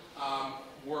case.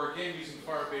 We're again using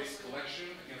Firebase collection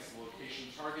against the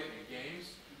location target in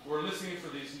games. We're listening for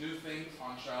these new things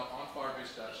on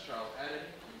Firebase-child added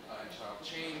and child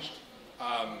changed.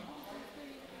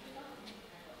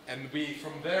 And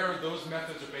from there, those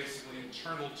methods are basically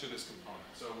internal to this component.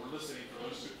 So we're listening for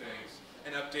those two things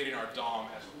and updating our DOM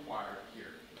as required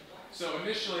here. So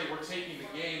initially, we're taking the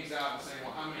games out and saying,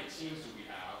 well, how many teams do we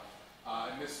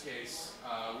have? In this case,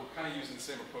 we're kind of using the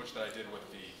same approach that I did with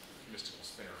the mystical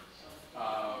spinner.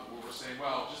 Where we're saying,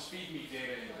 well, just feed me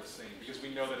data into this thing, because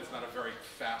we know that it's not a very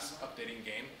fast updating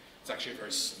game. It's actually a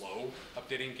very slow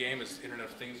updating game as Internet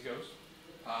of Things goes.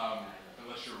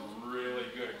 Unless you're really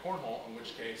good at cornhole, in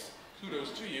which case,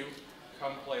 kudos to you.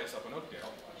 Come play us up in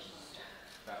Oakdale, which is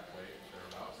that way,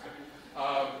 thereabouts.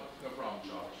 No problem,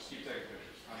 Josh. Just keep taking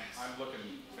pictures. I'm looking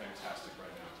fantastic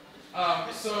right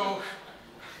now. So,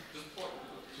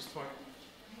 just point.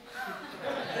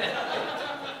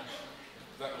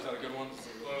 Was that a good one?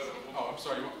 Oh, I'm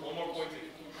sorry. One more point.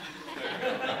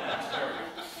 There we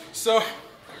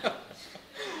go.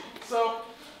 So,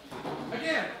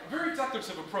 again, very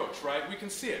declarative approach, right? We can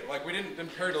see it. Like, we didn't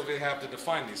imperatively have to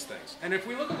define these things. And if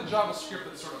we look at the JavaScript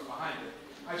that's sort of behind it,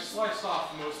 I've sliced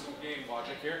off most of the game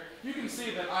logic here. You can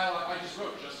see that I just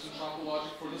wrote Justin Chocolate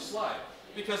logic for this slide,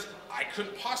 because I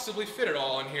couldn't possibly fit it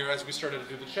all in here as we started to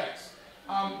do the checks.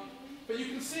 But you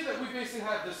can see that we basically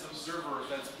had this observer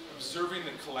that's observing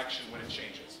the collection when it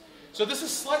changes. So this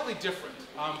is slightly different,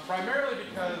 primarily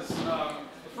because the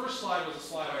first slide was a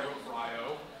slide I wrote for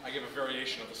I/O. I gave a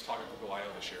variation of this talk at Google I/O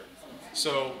this year.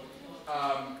 So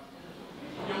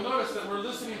you'll notice that we're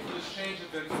listening for this change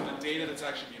event from the data that's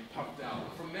actually being pumped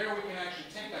out. From there, we can actually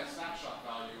take that snapshot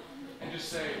value and just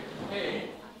say, hey,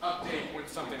 update when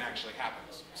something actually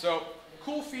happens. So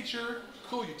cool feature,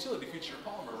 cool utility feature of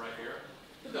Polymer right here,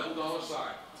 the $.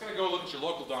 It's going to go look at your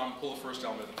local DOM, pull the first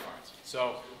element that it finds.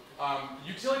 So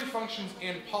utility functions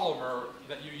in Polymer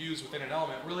that you use within an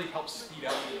element really help speed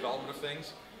up the development of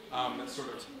things that sort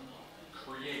of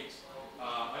create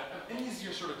an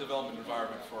easier sort of development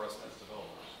environment for us as developers.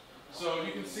 So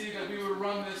you can see that we would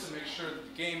run this and make sure that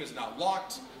the game is not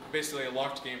locked. Basically, a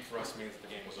locked game for us means the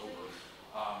game was over,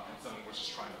 and someone was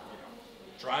just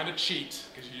trying to cheat,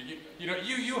 because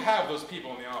you have those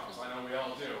people in the office. I know we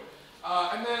all do.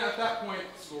 And then at that point,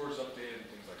 scores updated and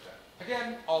things like that.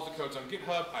 Again, all the code's on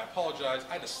GitHub. I apologize.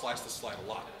 I just sliced the slide a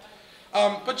lot.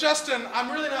 But Justin,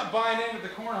 I'm really not buying into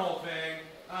the cornhole thing,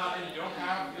 and you don't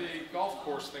have the golf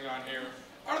course thing on here.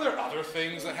 Are there other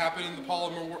things that happen in the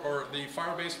Polymer or the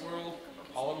Firebase world, or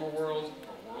Polymer world,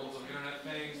 or worlds of internet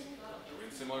things, doing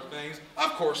similar things?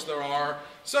 Of course there are.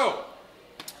 So,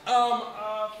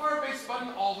 Firebase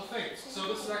button, all the things. So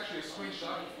this is actually a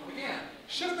screenshot. Again,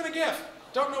 should have been a GIF.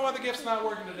 Don't know why the GIF's not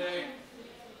working today.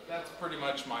 That's pretty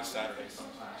much my Saturday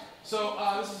sometimes. So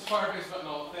this is Firebase button,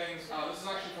 all the things. This is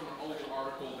actually from an older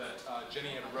article that Jenny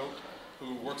had wrote,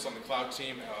 who works on the cloud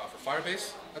team for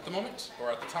Firebase at the moment,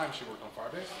 or at the time she worked on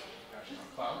Firebase. Now she's on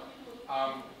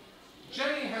cloud.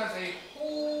 Jenny has a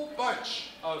whole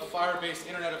bunch of Firebase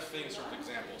Internet of Things sort of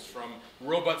examples, from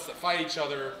robots that fight each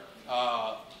other,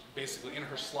 basically in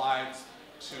her slides,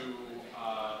 to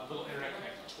little internet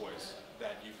connected toys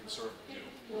that you can sort of do.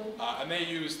 And they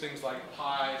use things like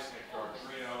Pis and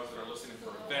Arduinos that are listening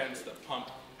for events that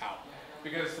pump out.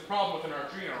 Because the problem with an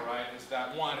Arduino, right, is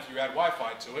that one, if you add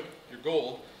Wi-Fi to it, you're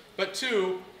gold. But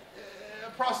two,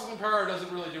 processing power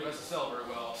doesn't really do SSL very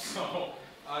well, so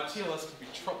TLS can be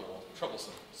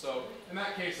troublesome. So in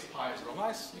that case, if Pi is real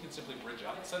nice, you can simply bridge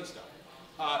out and send stuff.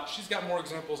 She's got more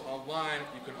examples online.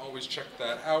 You can always check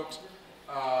that out.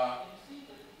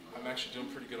 I'm actually doing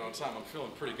pretty good on time. I'm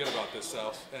feeling pretty good about this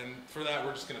self. And for that,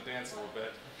 we're just going to dance a little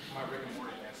bit. My Rick and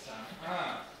Morty dance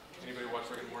time. Anybody watch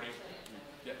Rick and Morty?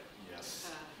 Yeah.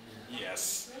 Yes.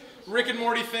 Yes. Rick and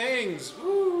Morty things.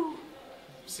 Woo.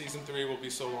 Season 3 will be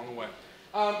so long away.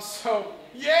 So,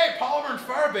 yay, Polymer and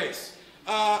Firebase.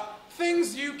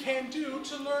 Things you can do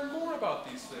to learn more about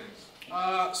these things.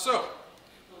 So,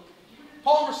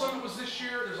 Polymer Summit was this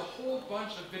year. There's a whole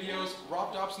bunch of videos.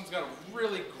 Rob Dobson's got a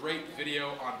really great video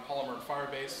on Polymer and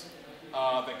Firebase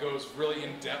that goes really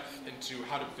in depth into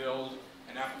how to build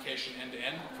an application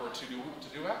end-to-end for a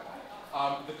to-do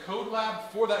app. The code lab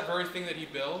for that very thing that he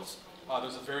builds,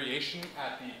 there's a variation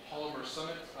at the Polymer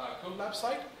Summit code lab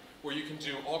site where you can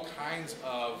do all kinds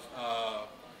of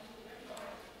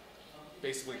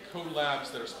basically code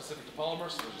labs that are specific to Polymer.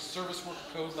 So there's a service worker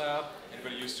code lab.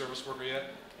 Anybody use service worker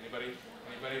yet? Anybody?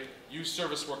 Anybody? Use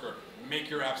service worker. Make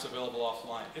your apps available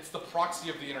offline. It's the proxy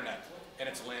of the internet, and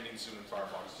it's landing soon in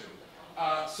Firefox too.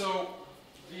 So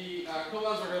the code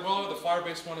labs are going well. The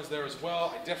Firebase one is there as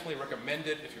well. I definitely recommend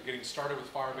it if you're getting started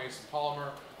with Firebase and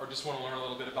Polymer, or just want to learn a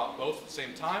little bit about both at the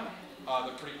same time.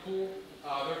 They're pretty cool.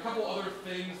 There are a couple other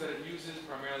things that it uses,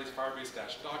 primarily is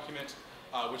Firebase-document,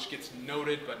 which gets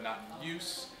noted but not in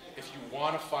use. If you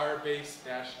want a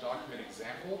Firebase-document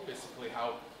example, basically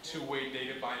how two-way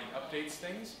data binding updates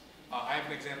things, I have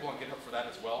an example on GitHub for that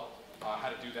as well, how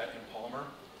to do that in Polymer.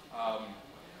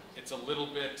 It's a little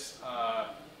bit,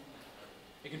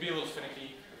 it can be a little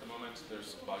finicky at the moment.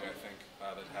 There's a bug, I think,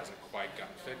 that hasn't quite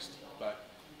gotten fixed. But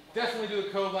definitely do the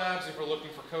code labs. If you're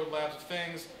looking for code labs of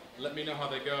things, let me know how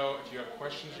they go. If you have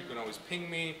questions, you can always ping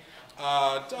me.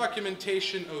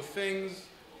 Documentation of things,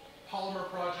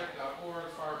 polymerproject.org,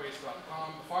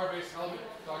 firebase.com. The Firebase element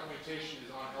documentation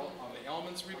is on the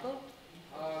Elements repo.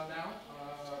 now,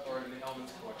 or in the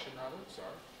elements collection rather,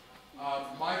 sorry.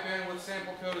 My bandwidth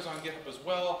sample code is on GitHub as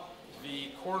well.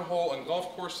 The cornhole and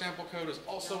golf course sample code is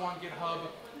also on GitHub.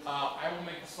 I will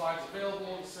make the slides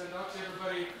available and send it out to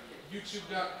everybody.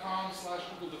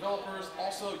 YouTube.com/Google Developers,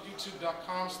 also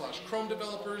YouTube.com/Chrome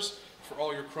Developers for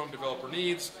all your Chrome developer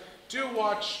needs. Do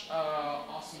watch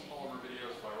awesome Polymer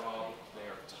videos by Rob. They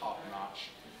are top notch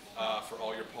for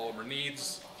all your Polymer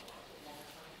needs.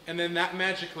 And then that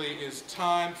magically is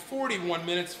time, 41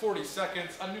 minutes, 40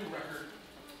 seconds, a new record.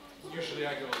 Usually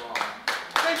I go long.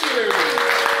 Thank you!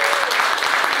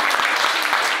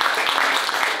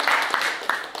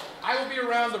 I will be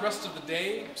around the rest of the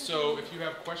day, so if you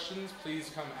have questions, please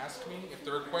come ask me. If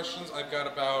there are questions, I've got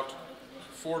about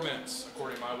 4 minutes,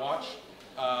 according to my watch,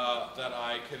 that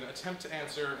I can attempt to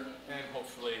answer and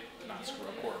hopefully not screw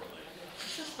up horribly.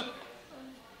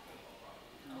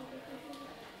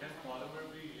 Can Polymer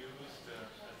be used as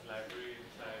library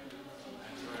inside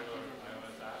Android or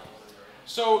iOS apps?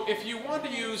 So if you want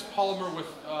to use Polymer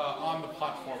with on the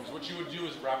platforms, what you would do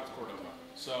is wrap with Cordova,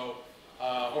 so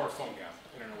or PhoneGap,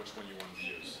 depending on which one you want to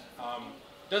use.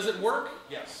 Does it work?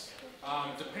 Yes.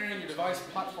 Depending on your device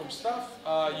platform stuff,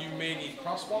 you may need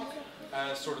Crosswalk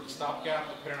as sort of the stopgap,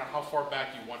 depending on how far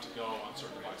back you want to go on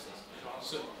certain devices.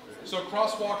 So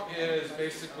Crosswalk is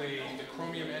basically the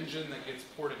Chromium engine that gets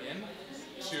ported in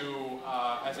to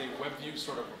as a WebView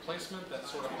sort of replacement that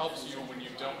sort of helps you when you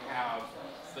don't have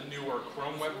the newer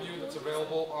Chrome WebView that's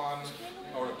available on,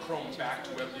 or Chrome-backed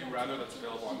WebView rather, that's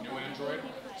available on new Android.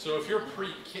 So if you're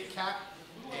pre-KitKat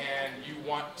and you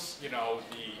want,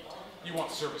 you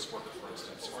want Service Worker, for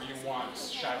instance, or you want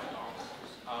Shadow DOM,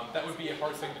 that would be a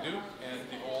hard thing to do in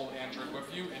the old Android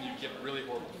WebView, and you get really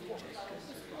horrible performance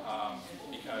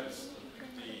because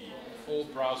the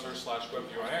old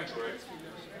browser/WebView on Android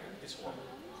is horrible.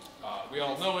 We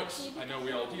all know it. I know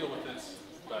we all deal with it,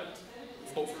 but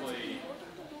hopefully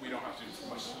we don't have to do this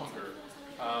much longer.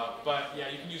 But yeah,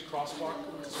 you can use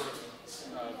Crosswalk to sort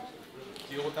of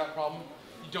deal with that problem.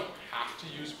 You don't have to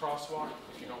use Crosswalk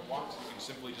if you don't want. You can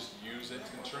simply just use it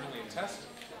internally and test,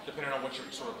 depending on what your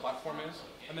sort of platform is.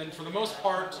 And then for the most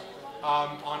part,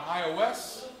 on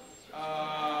iOS,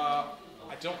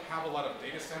 I don't have a lot of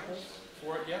data samples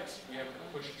for it yet. We haven't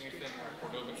pushed anything like a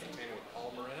Cordova container with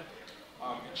Polymer in it.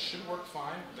 It should work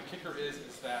fine. The kicker is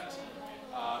that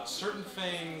certain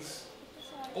things,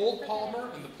 old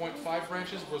Polymer and the 0.5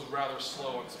 branches was rather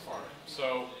slow on Safari.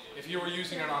 So if you were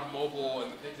using it on mobile,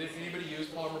 and did anybody use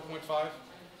Polymer 0.5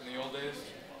 in the old days?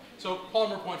 So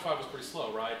Polymer 0.5 was pretty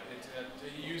slow, right?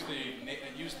 It used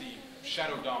the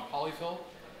Shadow DOM polyfill,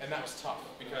 and that was tough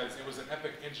because it was an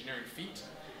epic engineering feat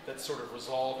that sort of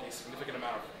resolved a significant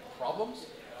amount of problems,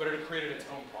 but it had created its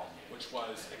own problem, which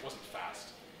was it wasn't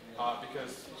fast.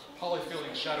 Because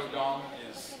polyfilling Shadow DOM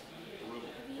is brutal.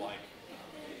 Like,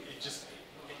 it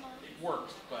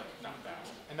worked, but not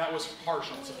fast. And that was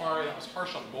harsh on Safari, that was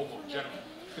harsh on mobile in general,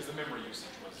 because the memory usage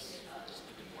was just,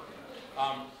 it didn't work.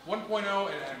 1.0,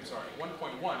 and I'm sorry,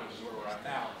 1.1, which is where we're at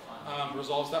now,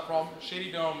 resolves that problem.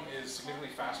 Shady DOM is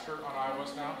significantly faster on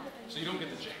iOS now, so you don't get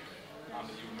the jank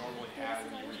that you normally had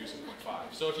when you were using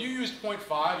 0.5. So if you used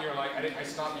 0.5, you're like, I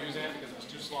stopped using it because it was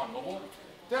too slow on mobile,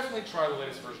 definitely try the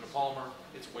latest version of Polymer.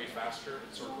 It's way faster.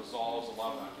 It sort of resolves a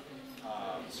lot of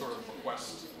the sort of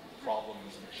request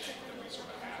problems and jank that we sort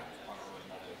of had on early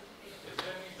mobile. Is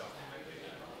there any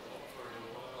documentation for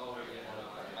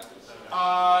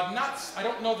I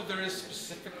don't know that there is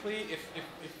specifically. If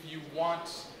you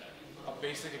want a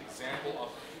basic example of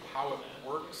how it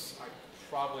works, I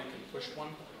probably can push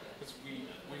one. Because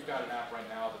we've got an app right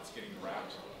now that's getting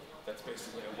wrapped. That's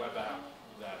basically a web app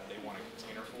that they want a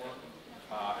container for.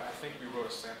 And I think we wrote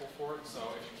a sample for it. So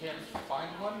if you can't find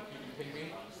one, you can ping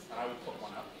me, and I will put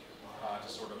one up to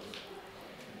sort of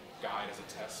guide as a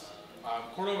test.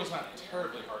 Cordova is not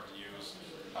terribly hard to use.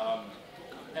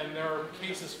 And there are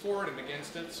cases for it and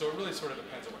against it, so it really sort of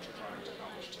depends on what you're trying to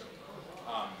accomplish too.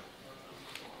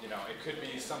 It could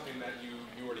be something that you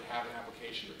already have an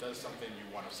application that does something, you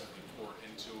want to simply port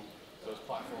into those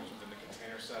platforms within the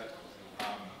container set.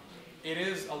 It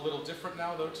is a little different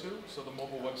now though too, so the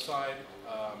mobile website,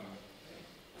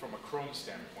 from a Chrome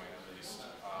standpoint at least,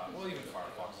 well even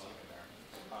Firefox is in there.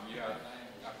 You have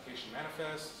application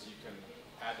manifests, you can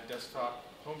add the desktop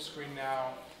home screen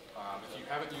now. If you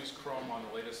haven't used Chrome on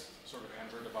the latest sort of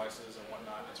Android devices and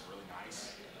whatnot, it's really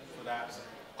nice for that.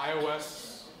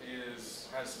 iOS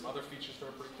has some other features that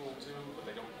are pretty cool too, but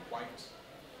they don't quite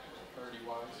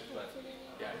parity-wise. But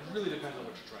yeah, it really depends on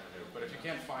what you're trying to do. But if you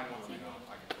can't find one, let me know.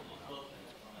 I can put one up.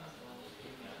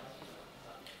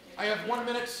 I have 1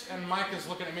 minute, and Mike is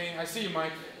looking at me. I see you,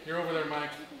 Mike. You're over there,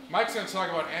 Mike. Mike's going to talk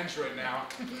about Android now.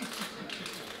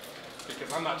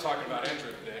 Because I'm not talking about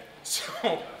Android today.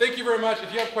 So, thank you very much.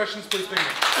 If you have questions, please ping me.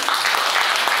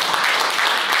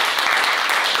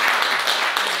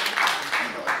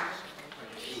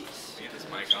 Get this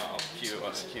mic off. Cue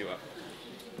up.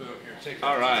 Boom, here, take it.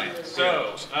 All right,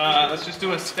 so let's just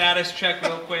do a status check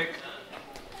real quick.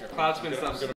 Cloud's been